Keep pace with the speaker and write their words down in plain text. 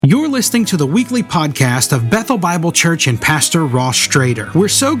You're listening to the weekly podcast of Bethel Bible Church and Pastor Ross Strader. We're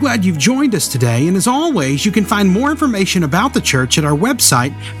so glad you've joined us today, and as always, you can find more information about the church at our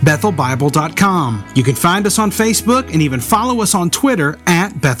website, bethelbible.com. You can find us on Facebook and even follow us on Twitter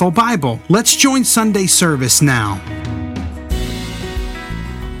at Bethel Bible. Let's join Sunday service now.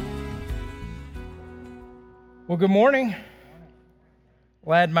 Well, good morning.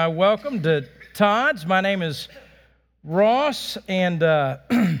 Glad my welcome to Todd's. My name is Ross, and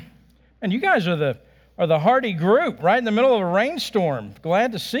you guys are the hardy group right in the middle of a rainstorm.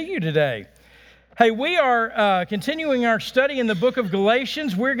 Glad to see you today. Hey, we are continuing our study in the book of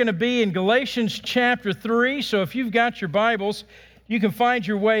Galatians. We're going to be in Galatians chapter 3, so if you've got your Bibles, you can find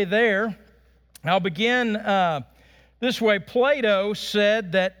your way there. I'll begin this way. Plato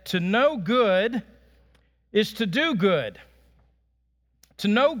said that to know good is to do good. To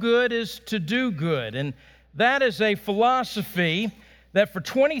know good is to do good, and that is a philosophy that for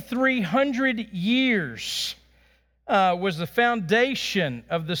 2,300 years was the foundation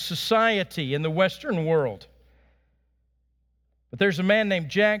of the society in the Western world. But there's a man named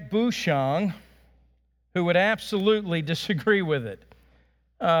Jack Bouchon who would absolutely disagree with it.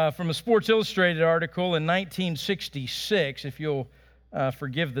 From a Sports Illustrated article in 1966, if you'll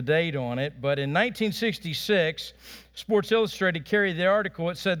forgive the date on it, but in 1966, Sports Illustrated carried the article.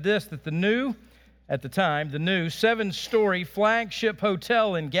 It said this, that the new 7-story flagship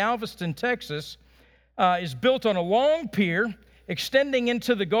hotel in Galveston, Texas, is built on a long pier extending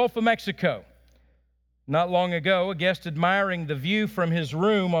into the Gulf of Mexico. Not long ago, a guest admiring the view from his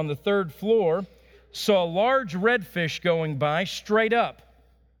room on the 3rd floor saw a large redfish going by straight up.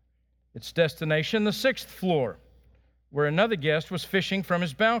 Its destination, the 6th floor, where another guest was fishing from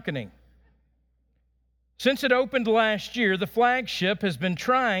his balcony. Since it opened last year, the flagship has been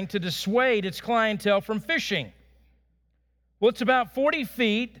trying to dissuade its clientele from fishing. Well, it's about 40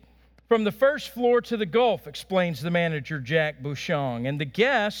 feet from the 1st floor to the Gulf, explains the manager, Jack Bouchon, and the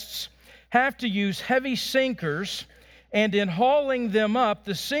guests have to use heavy sinkers, and in hauling them up,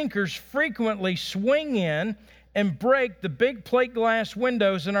 the sinkers frequently swing in and break the big plate glass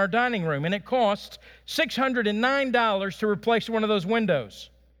windows in our dining room, and it costs $609 to replace one of those windows.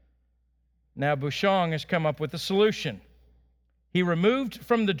 Now, Bouchon has come up with a solution. He removed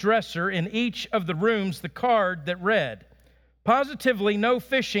from the dresser in each of the rooms the card that read, "Positively no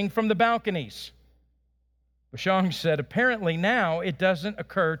fishing from the balconies." Bouchon said, apparently now it doesn't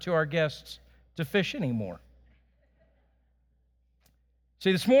occur to our guests to fish anymore.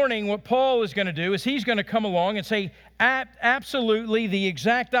 See, this morning, what Paul is going to do is he's going to come along and say absolutely the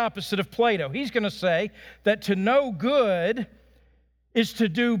exact opposite of Plato. He's going to say that to know good is to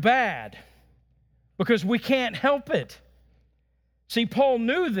do bad, because we can't help it. See, Paul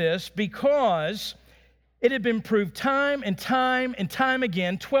knew this because it had been proved time and time and time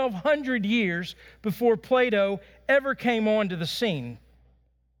again, 1,200 years before Plato ever came onto the scene.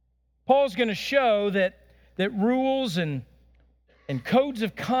 Paul's going to show that rules and codes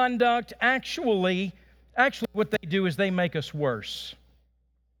of conduct actually what they do is they make us worse,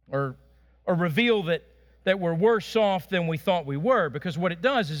 or reveal that we're worse off than we thought we were, because what it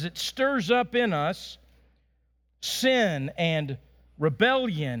does is it stirs up in us sin and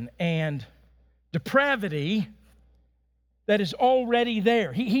rebellion and depravity that is already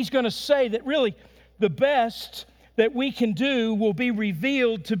there. He's going to say that really the best that we can do will be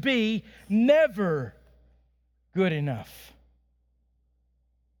revealed to be never good enough.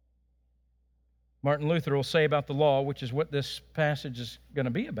 Martin Luther will say about the law, which is what this passage is going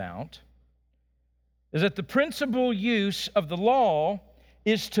to be about, is that the principal use of the law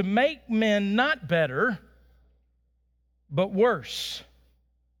is to make men not better, but worse,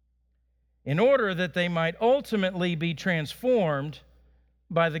 in order that they might ultimately be transformed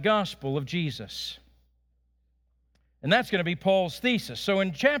by the gospel of Jesus. And that's going to be Paul's thesis. So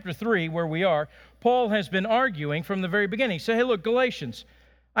in chapter 3, where we are, Paul has been arguing from the very beginning. He said, hey, look, Galatians,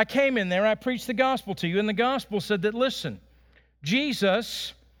 I came in there, I preached the gospel to you, and the gospel said that, listen,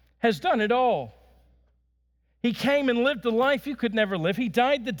 Jesus has done it all. He came and lived the life you could never live. He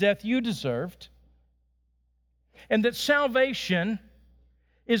died the death you deserved. And that salvation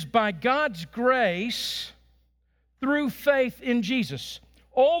is by God's grace through faith in Jesus.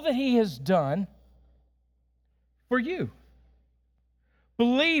 All that He has done for you.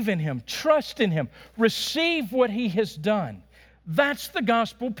 Believe in Him. Trust in Him. Receive what He has done. That's the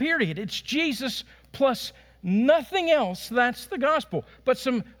gospel, period. It's Jesus plus nothing else. That's the gospel. But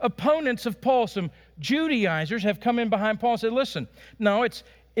some opponents of Paul, some Judaizers, have come in behind Paul and said, listen, no, it's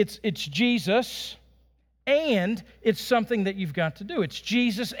Jesus, and it's something that you've got to do. It's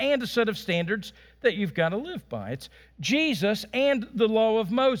Jesus and a set of standards that you've got to live by. It's Jesus and the law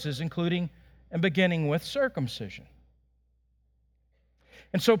of Moses, including and beginning with circumcision.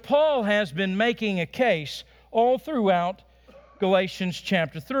 And so Paul has been making a case all throughout Galatians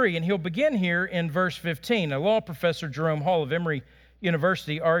chapter 3, and he'll begin here in verse 15. A law professor, Jerome Hall of Emory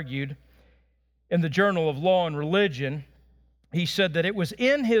University, argued in the Journal of Law and Religion, he said that it was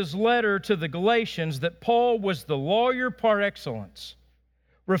in his letter to the Galatians that Paul was the lawyer par excellence,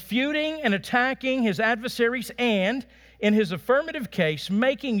 refuting and attacking his adversaries and, in his affirmative case,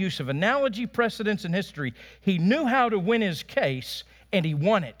 making use of analogy, precedents, and history. He knew how to win his case, and he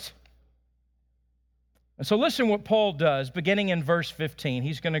won it. And so listen what Paul does, beginning in verse 15.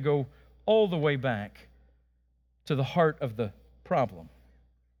 He's going to go all the way back to the heart of the problem.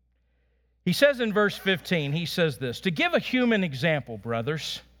 He says in verse 15, he says this, "To give a human example,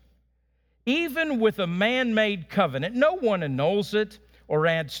 brothers, even with a man-made covenant, no one annuls it or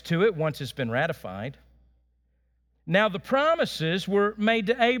adds to it once it's been ratified. Now the promises were made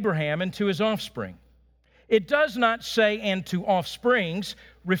to Abraham and to his offspring. It does not say, and to offsprings,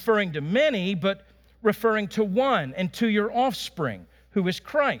 referring to many, but referring to one, and to your offspring, who is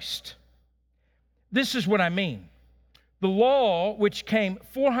Christ. This is what I mean. The law, which came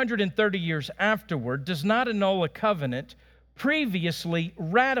 430 years afterward, does not annul a covenant previously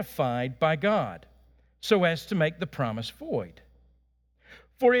ratified by God, so as to make the promise void.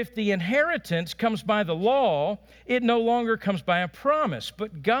 For if the inheritance comes by the law, it no longer comes by a promise,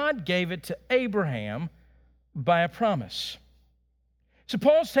 but God gave it to Abraham by a promise." So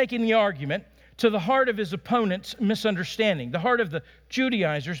Paul's taking the argument to the heart of his opponent's misunderstanding, the heart of the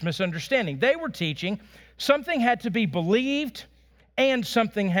Judaizers' misunderstanding. They were teaching something had to be believed and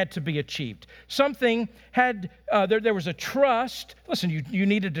something had to be achieved. Something had, there was a trust. Listen, you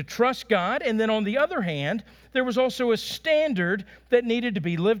needed to trust God, and then on the other hand, there was also a standard that needed to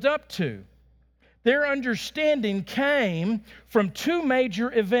be lived up to. Their understanding came from two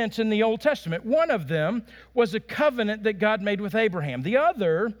major events in the Old Testament. One of them was a covenant that God made with Abraham. The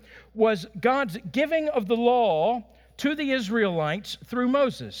other was God's giving of the law to the Israelites through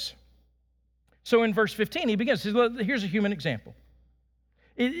Moses. So in verse 15, he begins, he says, here's a human example.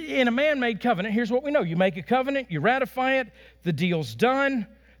 In a man-made covenant, here's what we know. You make a covenant, you ratify it, the deal's done.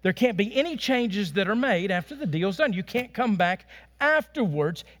 There can't be any changes that are made after the deal's done. You can't come back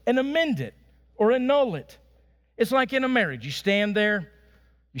afterwards and amend it or annul it. It's like in a marriage. You stand there,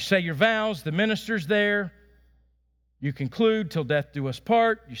 you say your vows, the minister's there, you conclude till death do us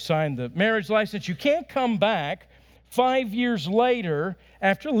part, you sign the marriage license. You can't come back 5 years later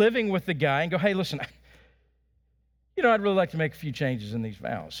after living with the guy and go, hey, listen, I'd really like to make a few changes in these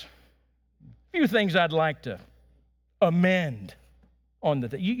vows. A few things I'd like to amend on the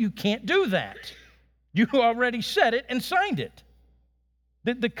thing. You can't do that. You already said it and signed it.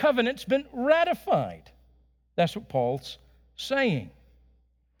 The covenant's been ratified. That's what Paul's saying.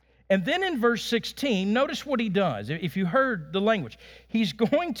 And then in verse 16, notice what he does. If you heard the language, he's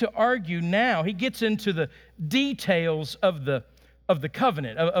going to argue now. He gets into the details of the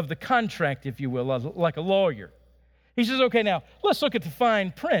covenant, of the contract, if you will, like a lawyer. He says, okay, now let's look at the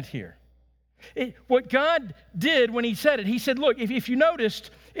fine print here. What God did when he said it, he said, look, if you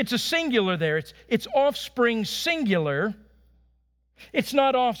noticed, it's a singular there. It's offspring singular. It's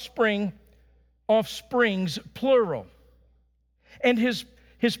not offsprings plural. And his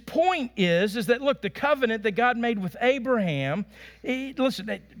point is that, look, the covenant that God made with Abraham,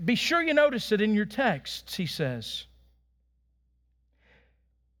 listen, be sure you notice it in your texts, he says.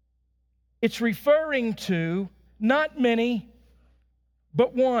 It's referring to not many,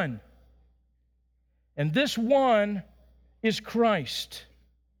 but one. And this one is Christ.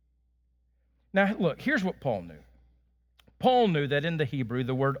 Now, look, here's what Paul knew. Paul knew that in the Hebrew,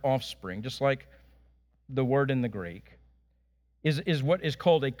 the word offspring, just like the word in the Greek, is what is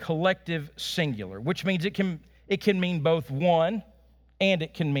called a collective singular, which means it can mean both one and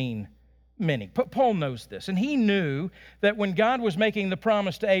it can mean many. But Paul knows this, and he knew that when God was making the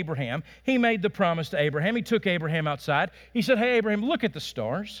promise to Abraham, he made the promise to Abraham. He took Abraham outside. He said, hey, Abraham, look at the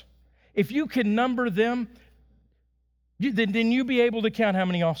stars. If you can number them, then you'll be able to count how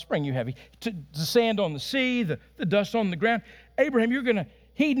many offspring you have. The sand on the sea, the dust on the ground. Abraham,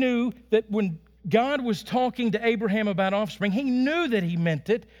 he knew that when God was talking to Abraham about offspring, he knew that he meant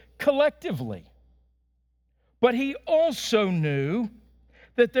it collectively. But he also knew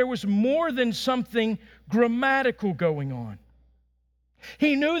that there was more than something grammatical going on.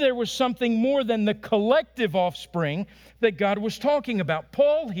 He knew there was something more than the collective offspring that God was talking about.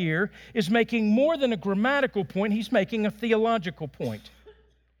 Paul here is making more than a grammatical point, he's making a theological point.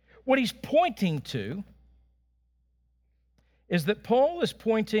 What he's pointing to is that Paul is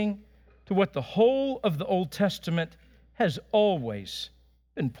pointing to what the whole of the Old Testament has always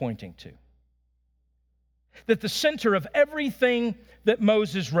been pointing to. That the center of everything that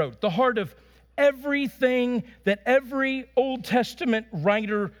Moses wrote, the heart of everything that every Old Testament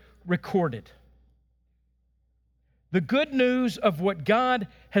writer recorded, the good news of what God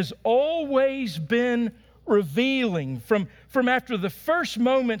has always been revealing from after the first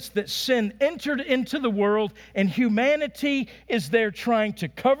moments that sin entered into the world and humanity is there trying to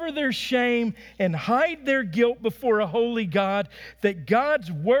cover their shame and hide their guilt before a holy God, that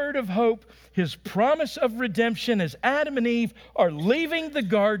God's word of hope, His promise of redemption as Adam and Eve are leaving the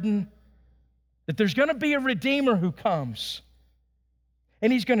garden, that there's going to be a Redeemer who comes.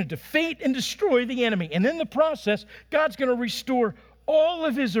 And He's going to defeat and destroy the enemy. And in the process, God's going to restore all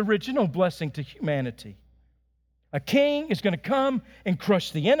of His original blessing to humanity. A king is going to come and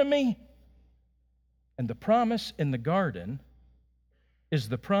crush the enemy. And the promise in the garden is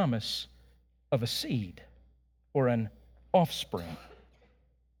the promise of a seed or an offspring.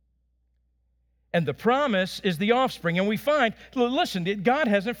 And the promise is the offspring. And we find, listen, God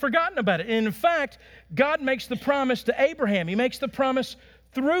hasn't forgotten about it. And in fact, God makes the promise to Abraham. He makes the promise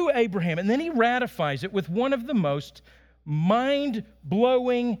through Abraham. And then He ratifies it with one of the most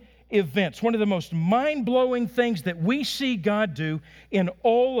mind-blowing events, one of the most mind-blowing things that we see God do in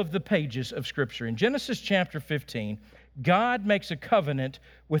all of the pages of Scripture. In Genesis chapter 15, God makes a covenant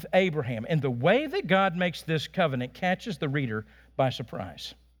with Abraham. And the way that God makes this covenant catches the reader by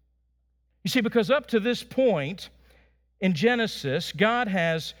surprise. You see, because up to this point in Genesis, God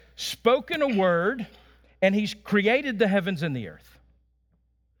has spoken a word and He's created the heavens and the earth.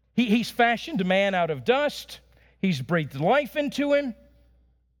 He's fashioned a man out of dust. He's breathed life into him.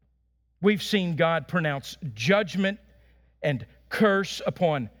 We've seen God pronounce judgment and curse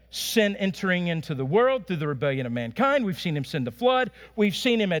upon sin entering into the world through the rebellion of mankind. We've seen Him send the flood. We've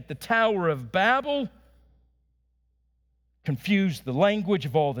seen Him at the Tower of Babel confuse the language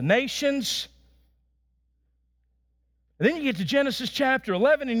of all the nations. And then you get to Genesis chapter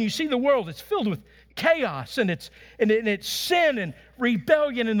 11 and you see the world. It's filled with chaos and it's sin and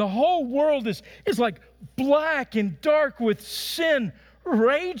rebellion, and the whole world is like black and dark with sin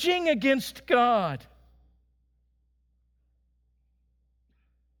raging against God.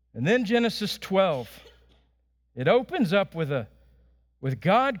 And then Genesis 12, it opens up with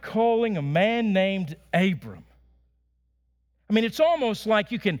God calling a man named Abram. I mean, it's almost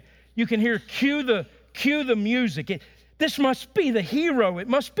like you can hear cue the music. This must be the hero. It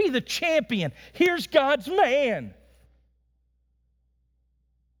must be the champion. Here's God's man.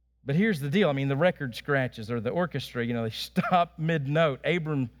 But here's the deal. I mean, the record scratches or the orchestra, they stop mid-note.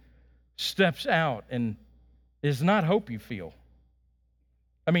 Abram steps out, and it's not hope you feel.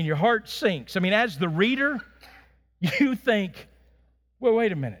 I mean, your heart sinks. I mean, as the reader, you think, well,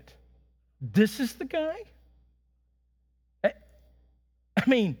 wait a minute. This is the guy? I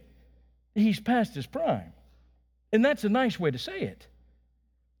mean, he's past his prime. And that's a nice way to say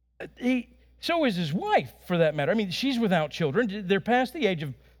it. So is his wife, for that matter. I mean, she's without children. They're past the age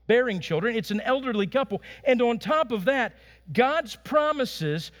of bearing children. It's an elderly couple. And on top of that, God's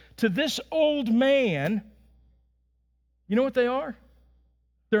promises to this old man, you know what they are?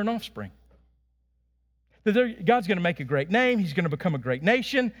 They're an offspring. God's going to make a great name. He's going to become a great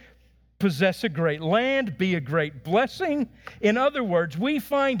nation, possess a great land, be a great blessing. In other words, we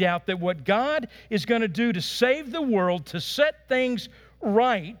find out that what God is going to do to save the world, to set things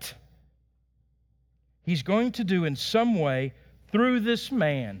right, He's going to do in some way through this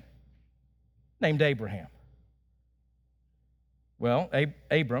man named Abraham. Well,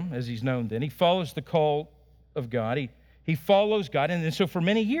 Abram, as he's known then, he follows the call of God. He follows God. And so for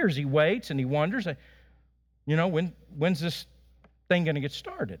many years he waits and he wonders, when's this thing going to get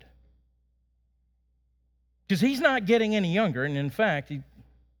started? Because he's not getting any younger. And in fact,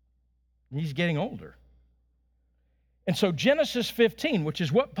 he's getting older. And so Genesis 15, which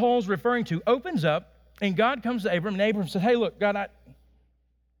is what Paul's referring to, opens up. And God comes to Abram, and Abram says, hey, look, God,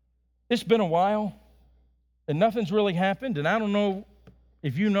 it's been a while, and nothing's really happened, and I don't know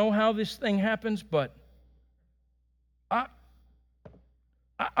if you know how this thing happens, but I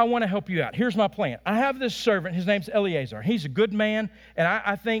want to help you out. Here's my plan. I have this servant. His name's Eliezer. He's a good man, and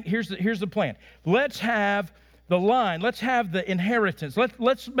I think here's the plan. Let's have the line. Let's have the inheritance.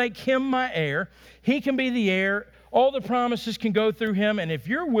 Let's make him my heir. He can be the heir. All the promises can go through him, and if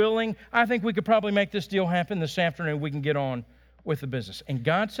you're willing, I think we could probably make this deal happen this afternoon. We can get on with the business. And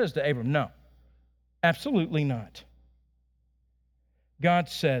God says to Abram, no, absolutely not. God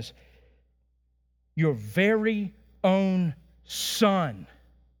says, your very own son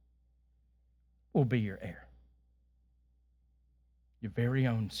will be your heir. Your very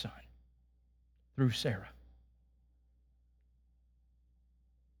own son. through Sarah.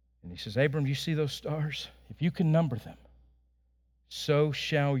 And he says, Abram, you see those stars? If you can number them, so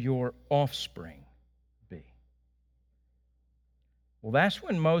shall your offspring be. Well, that's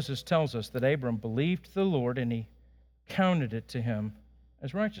when Moses tells us that Abram believed the Lord and he counted it to him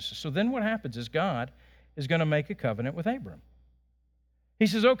as righteousness. So then what happens is God is going to make a covenant with Abram. He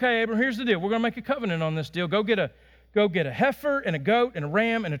says, okay, Abram, here's the deal. We're going to make a covenant on this deal. Go get a heifer and a goat and a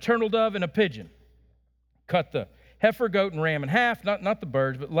ram and a turtle dove and a pigeon. Cut the heifer, goat, and ram in half, not the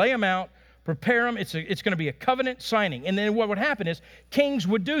birds, but lay them out, prepare them. It's going to be a covenant signing. And then what would happen is kings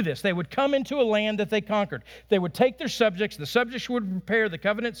would do this. They would come into a land that they conquered. They would take their subjects. The subjects would prepare the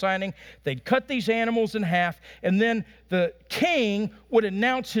covenant signing. They'd cut these animals in half. And then the king would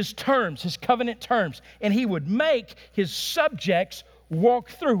announce his terms, his covenant terms. And he would make his subjects walk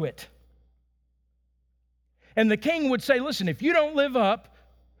through it. And the king would say, listen, if you don't live up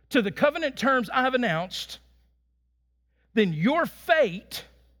to the covenant terms I've announced, then your fate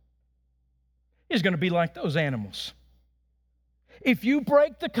is going to be like those animals. If you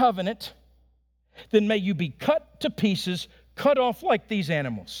break the covenant, then may you be cut to pieces, cut off like these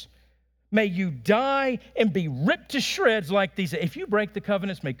animals. May you die and be ripped to shreds like these. If you break the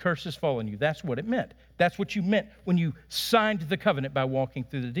covenants, may curses fall on you. That's what it meant. That's what you meant when you signed the covenant by walking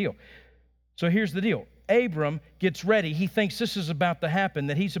through the deal. So here's the deal. Abram gets ready. He thinks this is about to happen,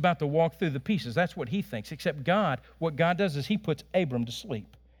 that he's about to walk through the pieces. That's what he thinks. Except God, what God does is he puts Abram to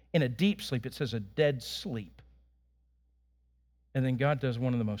sleep. In a deep sleep, it says a dead sleep. And then God does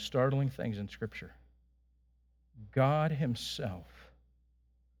one of the most startling things in Scripture. God himself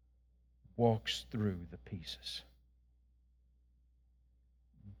walks through the pieces.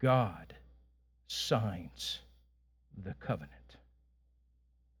 God signs the covenant.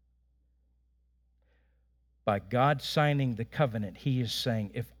 By God signing the covenant, he is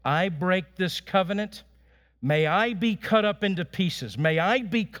saying, if I break this covenant, may I be cut up into pieces. May I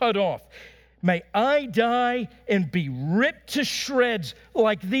be cut off. May I die and be ripped to shreds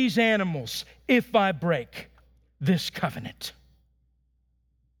like these animals if I break this covenant.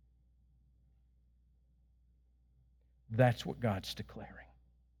 That's what God's declaring.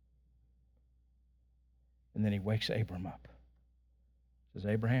 And then he wakes Abram up. Says,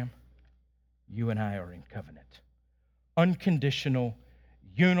 Abraham, you and I are in covenant. Unconditional,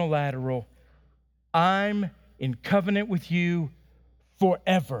 unilateral. I'm in covenant with you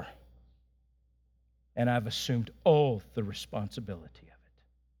forever. And I've assumed all the responsibility of it.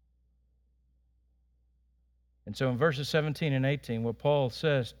 And so in verses 17 and 18, what Paul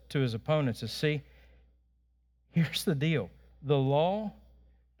says to his opponents is, see, here's the deal. The law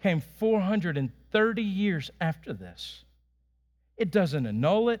came 430 years after this. It doesn't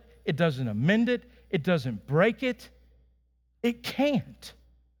annul it. It doesn't amend it. It doesn't break it. It can't.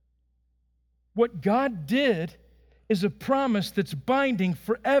 What God did is a promise that's binding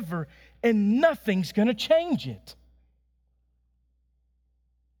forever, and nothing's going to change it.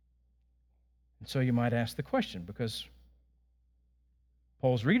 And so you might ask the question, because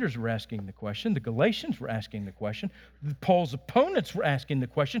Paul's readers were asking the question, the Galatians were asking the question, Paul's opponents were asking the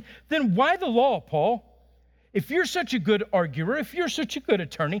question, then why the law, Paul? If you're such a good arguer, if you're such a good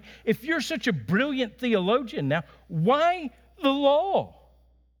attorney, if you're such a brilliant theologian now, why the law?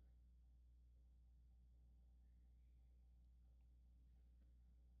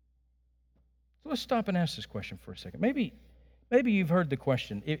 So let's stop and ask this question for a second. Maybe you've heard the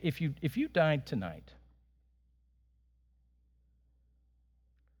question, if you died tonight,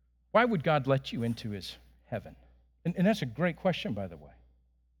 why would God let you into his heaven? And that's a great question, by the way.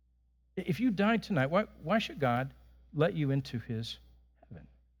 If you died tonight, why should God let you into his heaven?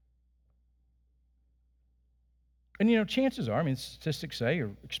 And chances are, statistics say,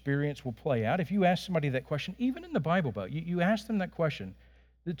 or experience will play out, if you ask somebody that question, even in the Bible Belt, you ask them that question,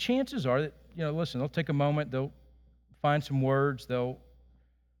 the chances are that, listen, they'll take a moment, they'll find some words, they'll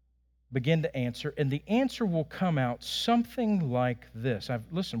begin to answer, and the answer will come out something like this. I've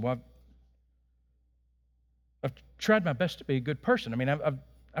tried my best to be a good person.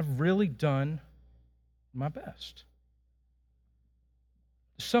 I've really done my best.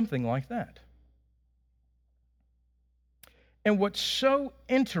 Something like that. And what's so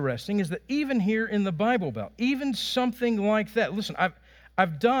interesting is that even here in the Bible Belt, even something like that, listen,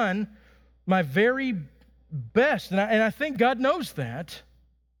 I've done my very best, and I think God knows that.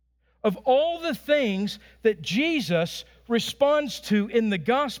 Of all the things that Jesus responds to in the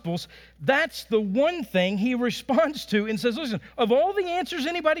Gospels, that's the one thing he responds to and says, listen, of all the answers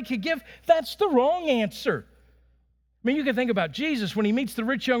anybody could give, that's the wrong answer. You can think about Jesus when he meets the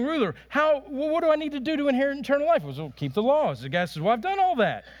rich young ruler. What do I need to do to inherit eternal life? Well, keep the laws. The guy says, well, I've done all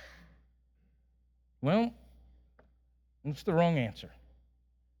that. Well, that's the wrong answer.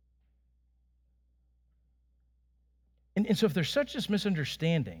 And so if there's such this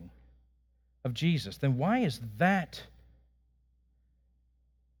misunderstanding of Jesus, then why is that?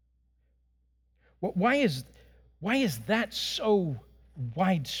 Why is that so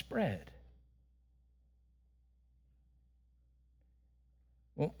widespread?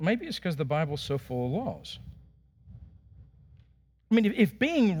 Well, maybe it's because the Bible's so full of laws. I mean, if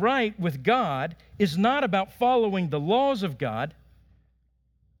being right with God is not about following the laws of God,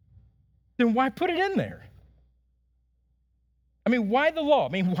 then why put it in there? I mean, why the law? I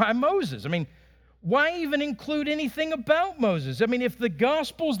mean, why Moses? I mean, why even include anything about Moses? I mean, if the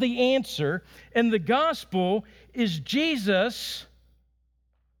gospel's the answer, and the gospel is Jesus,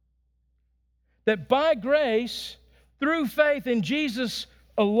 that by grace, through faith in Jesus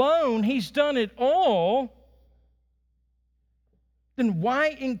alone, He's done it all, then why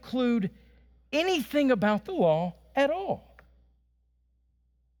include anything about the law at all?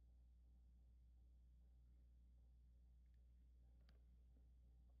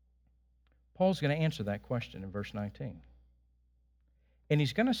 Paul's going to answer that question in verse 19. And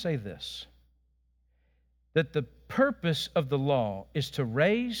he's going to say this, that the purpose of the law is to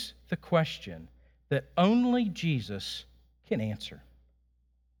raise the question that only Jesus can answer.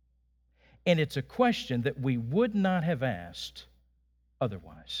 And it's a question that we would not have asked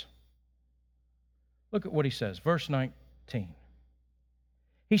otherwise. Look at what he says, verse 19.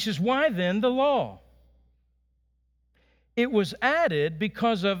 He says, "Why then the law? It was added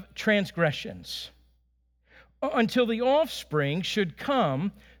because of transgressions, until the offspring should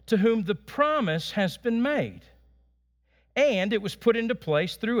come to whom the promise has been made. And it was put into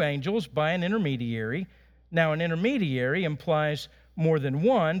place through angels by an intermediary. Now, an intermediary implies more than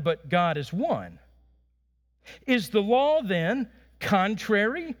one, but God is one. Is the law then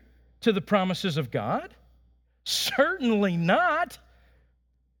contrary to the promises of God? Certainly not.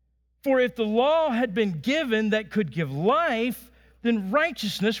 For if the law had been given that could give life, then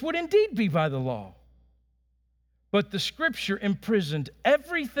righteousness would indeed be by the law. But the Scripture imprisoned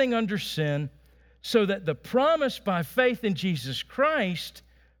everything under sin, so that the promise by faith in Jesus Christ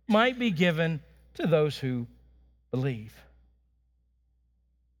might be given to those who believe."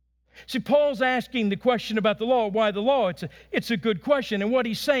 See, Paul's asking the question about the law. Why the law? It's a good question. And what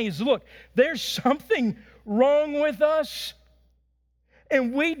he's saying is, look, there's something wrong with us,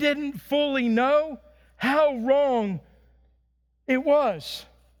 and we didn't fully know how wrong it was.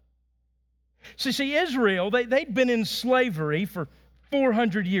 So, see, Israel, they'd been in slavery for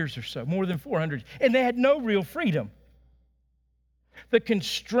 400 years or so, more than 400, and they had no real freedom. The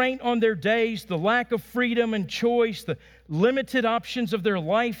constraint on their days, the lack of freedom and choice, the limited options of their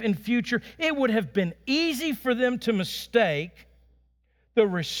life and future, it would have been easy for them to mistake the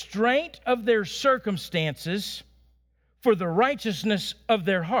restraint of their circumstances for the righteousness of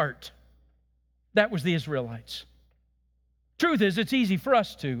their heart. That was the Israelites. Truth is, it's easy for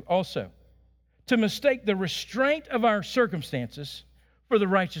us to also, to mistake the restraint of our circumstances for the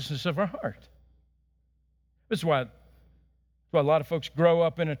righteousness of our heart. This is why a lot of folks grow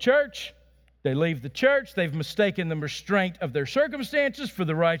up in a church, they leave the church, they've mistaken the restraint of their circumstances for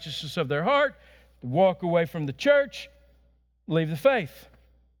the righteousness of their heart, they walk away from the church, leave the faith.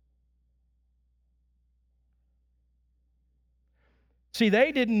 See,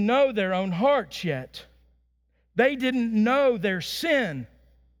 they didn't know their own hearts yet. They didn't know their sin.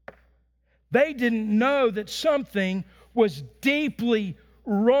 They didn't know that something was deeply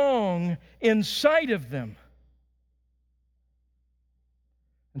wrong inside of them.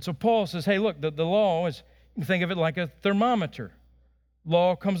 And so Paul says, hey, look, the law is, you can think of it like a thermometer.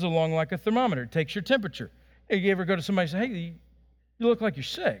 Law comes along like a thermometer. It takes your temperature. You ever go to somebody and say, hey, you look like you're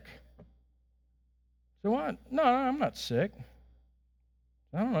sick. So what? No, I'm not sick.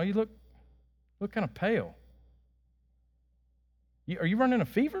 I don't know, you look kind of pale. Are you running a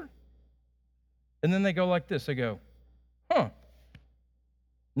fever? And then they go like this. They go,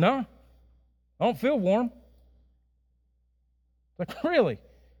 no, I don't feel warm. It's like, really?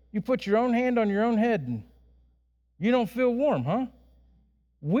 You put your own hand on your own head and you don't feel warm, huh?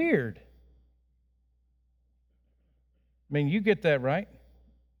 Weird. I mean, you get that, right?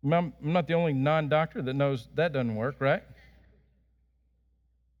 I'm not the only non-doctor that knows that doesn't work, right?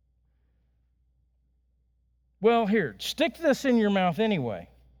 Well, here, stick this in your mouth anyway.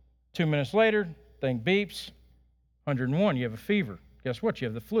 2 minutes later, thing beeps, 101, you have a fever. Guess what? You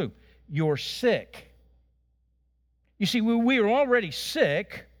have the flu. You're sick. You see, we were already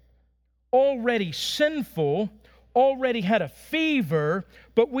sick, already sinful, already had a fever,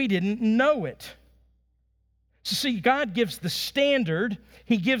 but we didn't know it. So see, God gives the standard.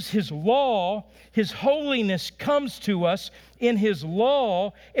 He gives His law. His holiness comes to us in His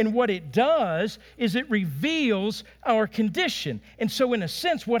law. And what it does is it reveals our condition. And so in a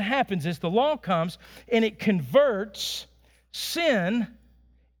sense, what happens is the law comes and it converts sin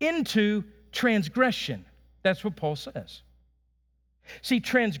into transgression. That's what Paul says. See,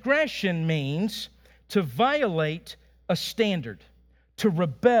 transgression means to violate a standard, to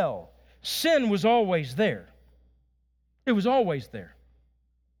rebel. Sin was always there. It was always there.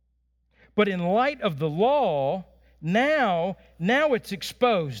 But in light of the law, now it's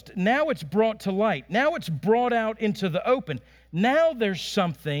exposed. Now it's brought to light. Now it's brought out into the open. Now there's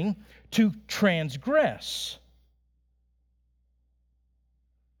something to transgress.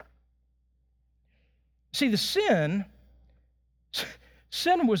 See, the sin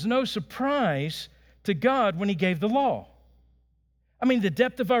was no surprise to God when He gave the law. I mean, the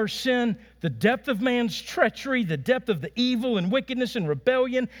depth of our sin, the depth of man's treachery, the depth of the evil and wickedness and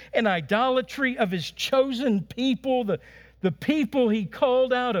rebellion and idolatry of His chosen people, the people He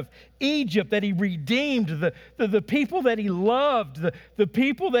called out of Egypt, that He redeemed, the people that He loved, the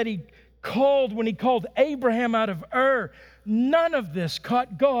people that He called when He called Abraham out of Ur. None of this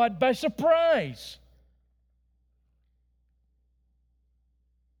caught God by surprise.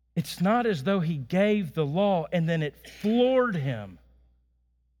 It's not as though He gave the law and then it floored Him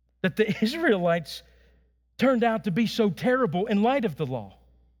that the Israelites turned out to be so terrible in light of the law.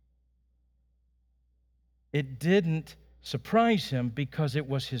 It didn't surprise Him because it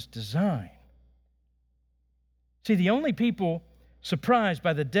was His design. See, the only people surprised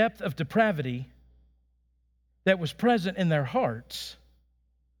by the depth of depravity that was present in their hearts,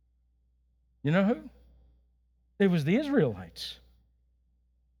 you know who? It was the Israelites.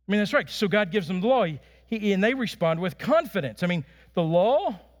 I mean, that's right. So God gives them the law, and they respond with confidence. I mean, the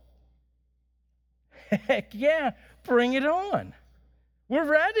law? Heck yeah, bring it on. We're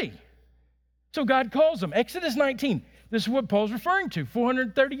ready. So God calls them. Exodus 19, this is what Paul's referring to.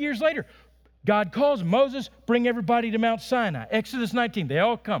 430 years later, God calls Moses, bring everybody to Mount Sinai. Exodus 19, they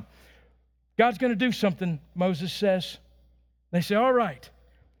all come. God's going to do something, Moses says. They say, all right,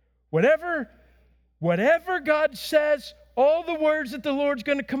 whatever God says, all the words that the Lord's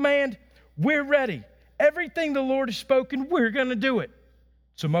going to command, we're ready. Everything the Lord has spoken, we're going to do it.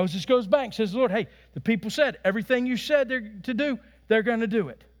 So Moses goes back and says, Lord, hey, the people said, everything you said they're to do, they're going to do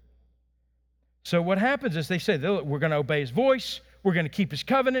it. So what happens is they say, we're going to obey His voice, we're going to keep His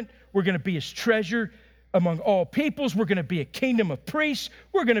covenant, we're going to be His treasure among all peoples, we're going to be a kingdom of priests,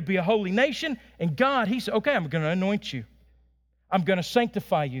 we're going to be a holy nation. And God, He said, okay, I'm going to anoint you. I'm going to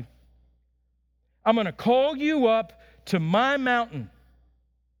sanctify you. I'm going to call you up to my mountain.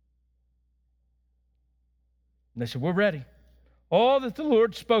 And they said, we're ready. All that the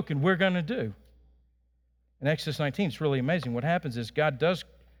Lord's spoken, we're going to do. In Exodus 19, it's really amazing. What happens is God does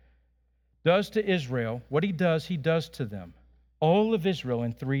to Israel what He does to them. All of Israel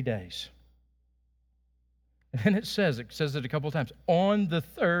in 3 days. And it says it a couple of times, on the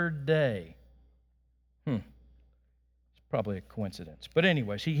third day. It's probably a coincidence. But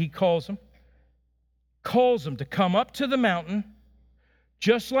anyways, he calls them to come up to the mountain,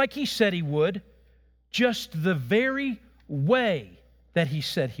 just like He said He would, just the very way that He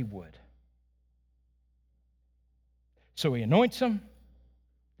said He would. So He anoints them.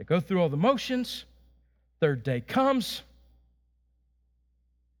 They go through all the motions. Third day comes.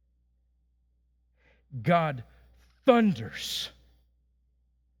 God thunders,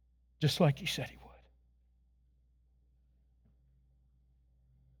 just like He said He would.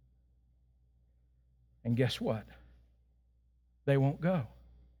 And guess what? They won't go.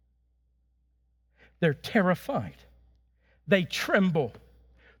 They're terrified. They tremble.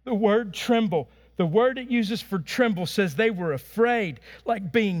 The word tremble, the word it uses for tremble says they were afraid,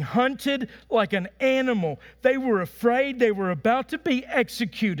 like being hunted like an animal. They were afraid. They were about to be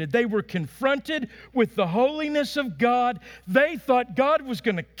executed. They were confronted with the holiness of God. They thought God was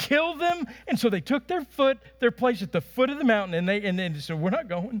going to kill them. And so they took their place at the foot of the mountain, and they said, we're not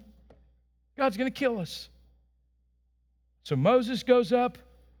going. God's going to kill us. So Moses goes up.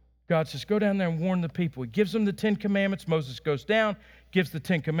 God says, go down there and warn the people. He gives them the 10 Commandments. Moses goes down, gives the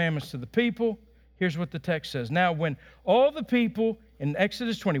 10 Commandments to the people. Here's what the text says. Now, when all the people, in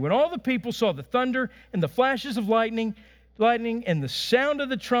Exodus 20, when all the people saw the thunder and the flashes of lightning and the sound of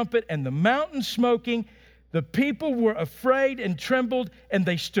the trumpet and the mountain smoking, the people were afraid and trembled, and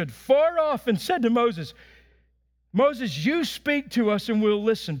they stood far off and said to Moses, Moses, you speak to us and we'll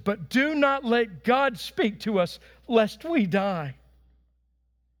listen, but do not let God speak to us lest we die.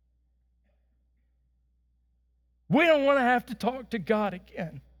 We don't want to have to talk to God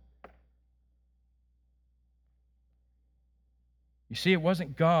again. You see, it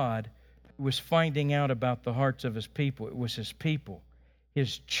wasn't God who was finding out about the hearts of his people. It was his people,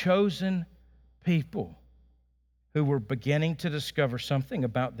 his chosen people, who were beginning to discover something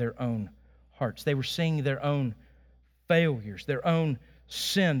about their own hearts. They were seeing their own failures, their own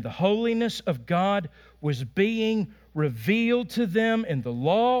sin. The holiness of God was being revealed to them in the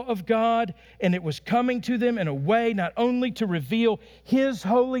law of God, and it was coming to them in a way not only to reveal His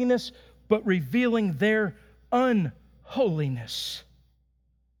holiness, but revealing their unholiness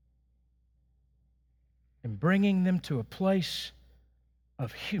and bringing them to a place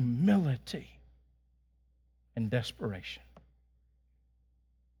of humility and desperation.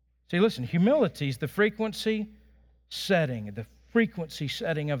 See, listen, humility is the frequency setting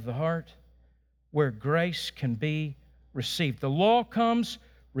of the heart where grace can be received. The law comes,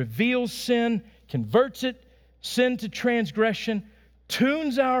 reveals sin, converts sin to transgression,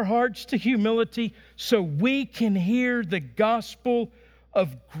 tunes our hearts to humility so we can hear the gospel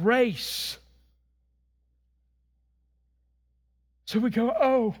of grace. So we go,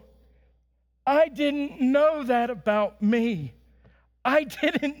 oh, I didn't know that about me. I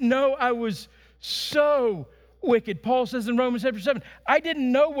didn't know I was so wicked. Paul says in Romans chapter 7, I didn't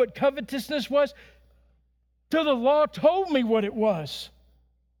know what covetousness was till the law told me what it was.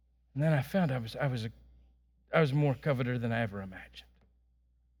 And then I found I was more coveter than I ever imagined.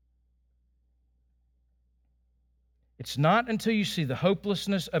 It's not until you see the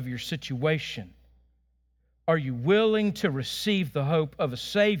hopelessness of your situation are you willing to receive the hope of a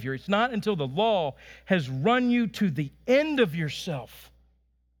Savior. It's not until the law has run you to the end of yourself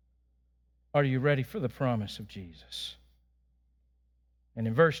are you ready for the promise of Jesus. And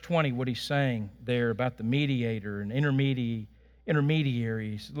in verse 20, what he's saying there about the mediator and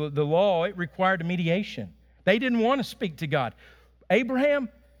intermediaries, the law, it required a mediation. They didn't want to speak to God.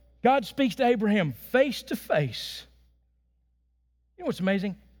 God speaks to Abraham face to face. You know what's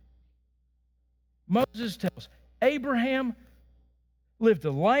amazing? Moses tells Abraham lived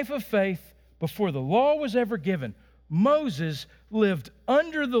a life of faith before the law was ever given. Moses lived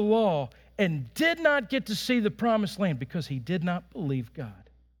under the law and did not get to see the promised land because he did not believe God.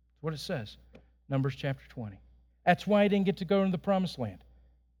 That's what it says, Numbers chapter 20. That's why he didn't get to go into the promised land.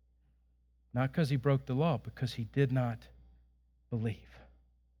 Not because he broke the law, because he did not believe.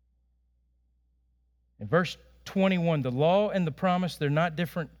 In verse 21, the law and the promise, they're not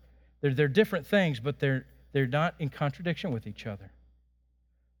different. They're different things, but they're not in contradiction with each other.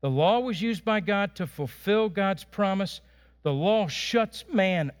 The law was used by God to fulfill God's promise. The law shuts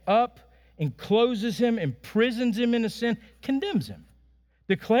man up, encloses him, imprisons him in a sin, condemns him,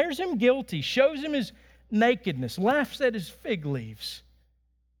 declares him guilty, shows him his nakedness, laughs at his fig leaves,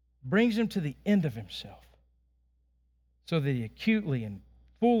 brings him to the end of himself so that he acutely and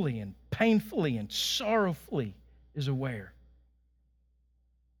fully and painfully and sorrowfully is aware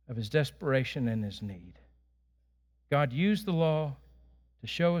of his desperation and his need. God used the law to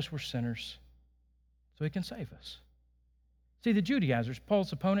show us we're sinners so He can save us. See, the Judaizers,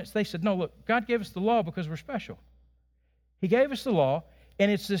 Paul's opponents, they said, no, look, God gave us the law because we're special. He gave us the law, and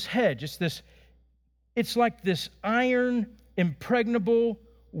it's this hedge. It's like this iron, impregnable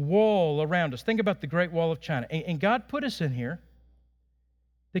wall around us. Think about the Great Wall of China. And God put us in here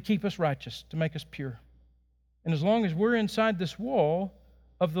to keep us righteous, to make us pure. And as long as we're inside this wall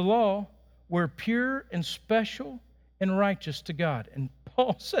of the law, we're pure and special and righteous to God. And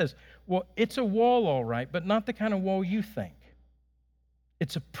Paul says, well, it's a wall, all right, but not the kind of wall you think.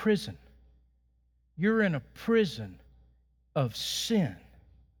 It's a prison. You're in a prison of sin.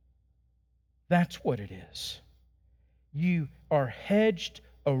 That's what it is. You are hedged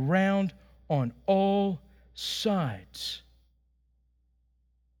around on all sides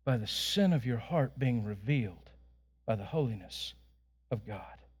by the sin of your heart being revealed by the holiness of God.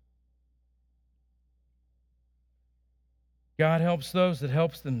 God helps those that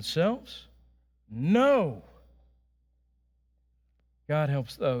helps themselves? No. God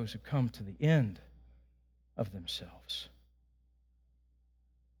helps those who come to the end of themselves.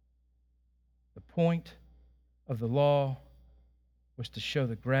 The point of the law was to show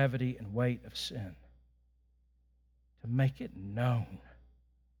the gravity and weight of sin, to make it known,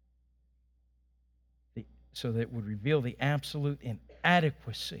 so that it would reveal the absolute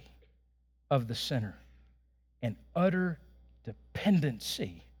inadequacy of the sinner and utter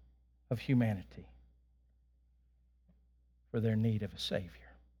dependency of humanity for their need of a Savior.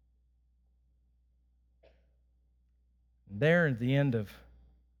 And there at the end of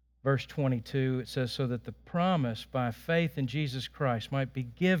verse 22, it says, so that the promise by faith in Jesus Christ might be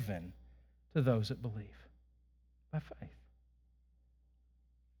given to those that believe. By faith.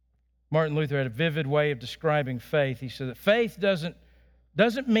 Martin Luther had a vivid way of describing faith. He said that faith doesn't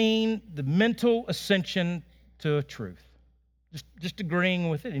doesn't mean the mental ascension to a truth, just agreeing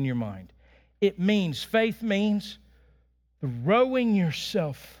with it in your mind. Faith means throwing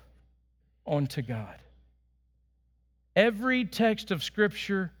yourself onto God. Every text of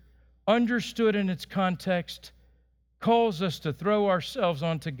Scripture, understood in its context, calls us to throw ourselves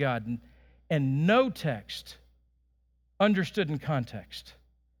onto God. And no text, understood in context,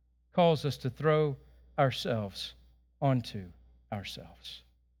 calls us to throw ourselves onto ourselves.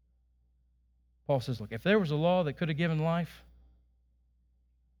 Paul says, look, if there was a law that could have given life,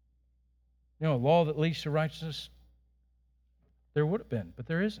 a law that leads to righteousness, there would have been, but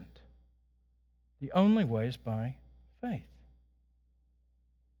there isn't. The only way is by faith.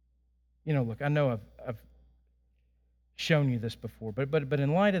 Look, I know I've shown you this before, but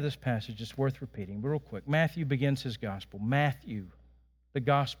in light of this passage, it's worth repeating real quick. Matthew begins his gospel. The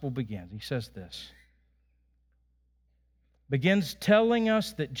gospel begins. He says this. Begins telling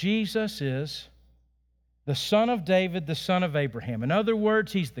us that Jesus is the son of David, the son of Abraham. In other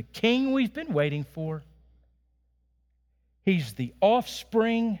words, he's the king we've been waiting for. He's the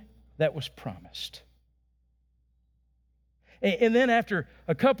offspring that was promised. And then after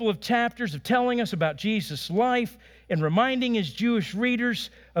a couple of chapters of telling us about Jesus' life and reminding his Jewish readers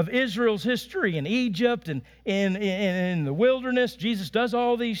of Israel's history in Egypt and in the wilderness, Jesus does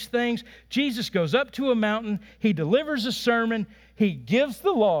all these things. Jesus goes up to a mountain. He delivers a sermon. He gives the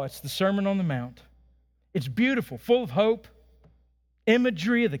law. It's the Sermon on the Mount. It's beautiful, full of hope,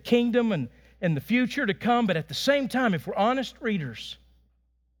 imagery of the kingdom and the future to come. But at the same time, if we're honest readers,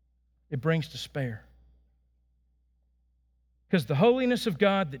 it brings despair. Because the holiness of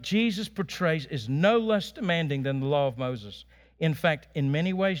God that Jesus portrays is no less demanding than the law of Moses. In fact, in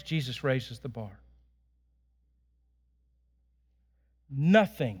many ways, Jesus raises the bar.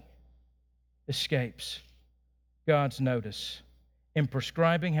 Nothing escapes God's notice in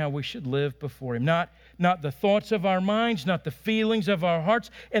prescribing how we should live before Him. Not the thoughts of our minds, not the feelings of our hearts.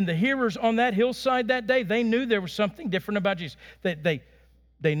 And the hearers on that hillside that day, they knew there was something different about Jesus.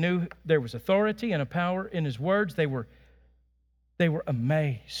 They knew there was authority and a power in His words. They were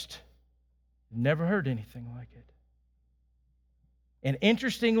amazed. Never heard anything like it. And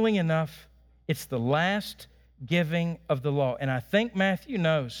interestingly enough, it's the last giving of the law. And I think Matthew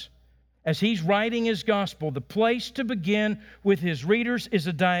knows, as he's writing his gospel, the place to begin with his readers is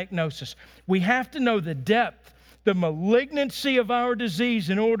a diagnosis. We have to know the depth, the malignancy of our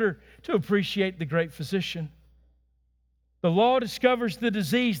disease in order to appreciate the great physician. The law discovers the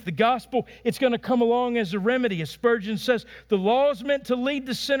disease. The gospel, it's going to come along as a remedy. As Spurgeon says, the law is meant to lead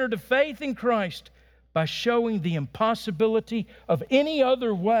the sinner to faith in Christ by showing the impossibility of any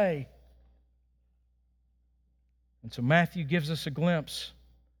other way. And so Matthew gives us a glimpse,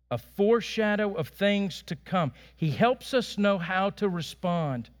 a foreshadow of things to come. He helps us know how to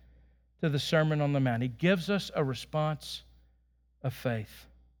respond to the Sermon on the Mount. He gives us a response of faith.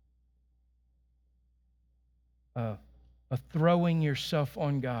 A throwing yourself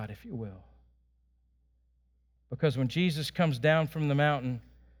on God, if you will. Because when Jesus comes down from the mountain,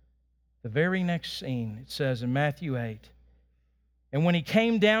 the very next scene, it says in Matthew 8, and when he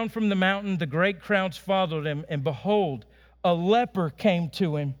came down from the mountain, the great crowds followed him, and behold, a leper came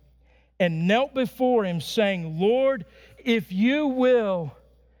to him and knelt before him, saying, Lord, if you will,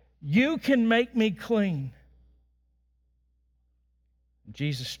 you can make me clean. And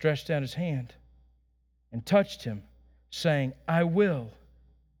Jesus stretched out his hand and touched him, saying, I will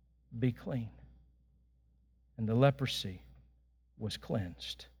be clean. And the leprosy was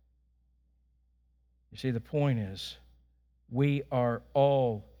cleansed. You see, the point is, we are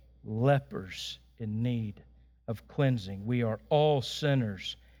all lepers in need of cleansing. We are all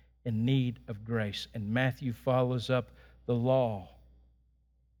sinners in need of grace. And Matthew follows up the law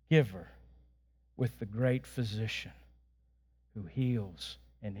giver with the great physician who heals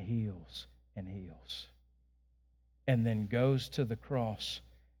and heals and heals. And then goes to the cross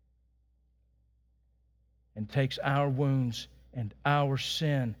and takes our wounds and our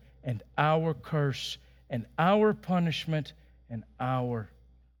sin and our curse and our punishment and our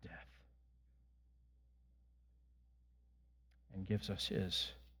death, and gives us His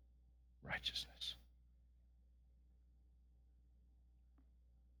righteousness.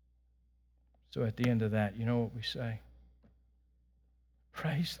 So at the end of that, you know what we say?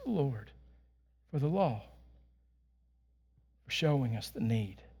 Praise the Lord for the law, for showing us the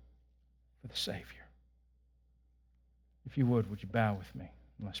need for the Savior. If you would you bow with me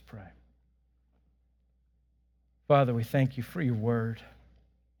and let's pray. Father, we thank you for your word.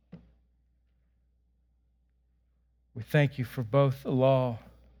 We thank you for both the law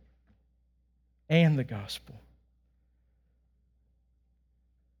and the gospel.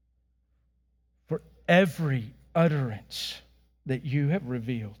 every utterance that you have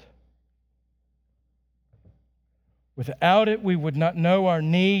revealed. Without it, we would not know our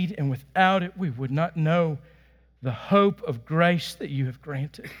need, and without it, we would not know the hope of grace that you have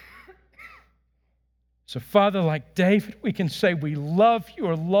granted. So, Father, like David, we can say we love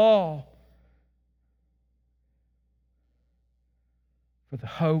your law for the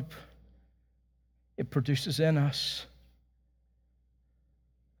hope it produces in us,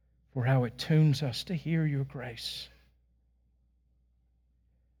 for how it tunes us to hear your grace,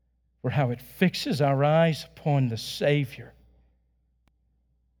 for how it fixes our eyes upon the Savior,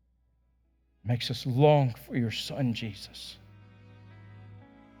 makes us long for your Son, Jesus.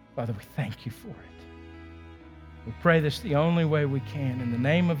 Father, we thank you for it. We pray this the only way we can, in the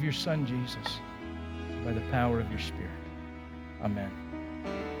name of your Son, Jesus, by the power of your Spirit. Amen.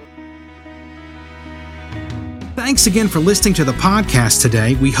 Thanks again for listening to the podcast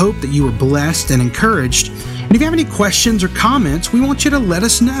today. We hope that you were blessed and encouraged. And if you have any questions or comments, we want you to let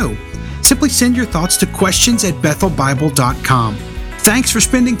us know. Simply send your thoughts to questions@bethelbible.com. Thanks for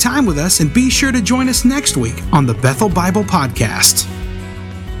spending time with us, and be sure to join us next week on the Bethel Bible Podcast.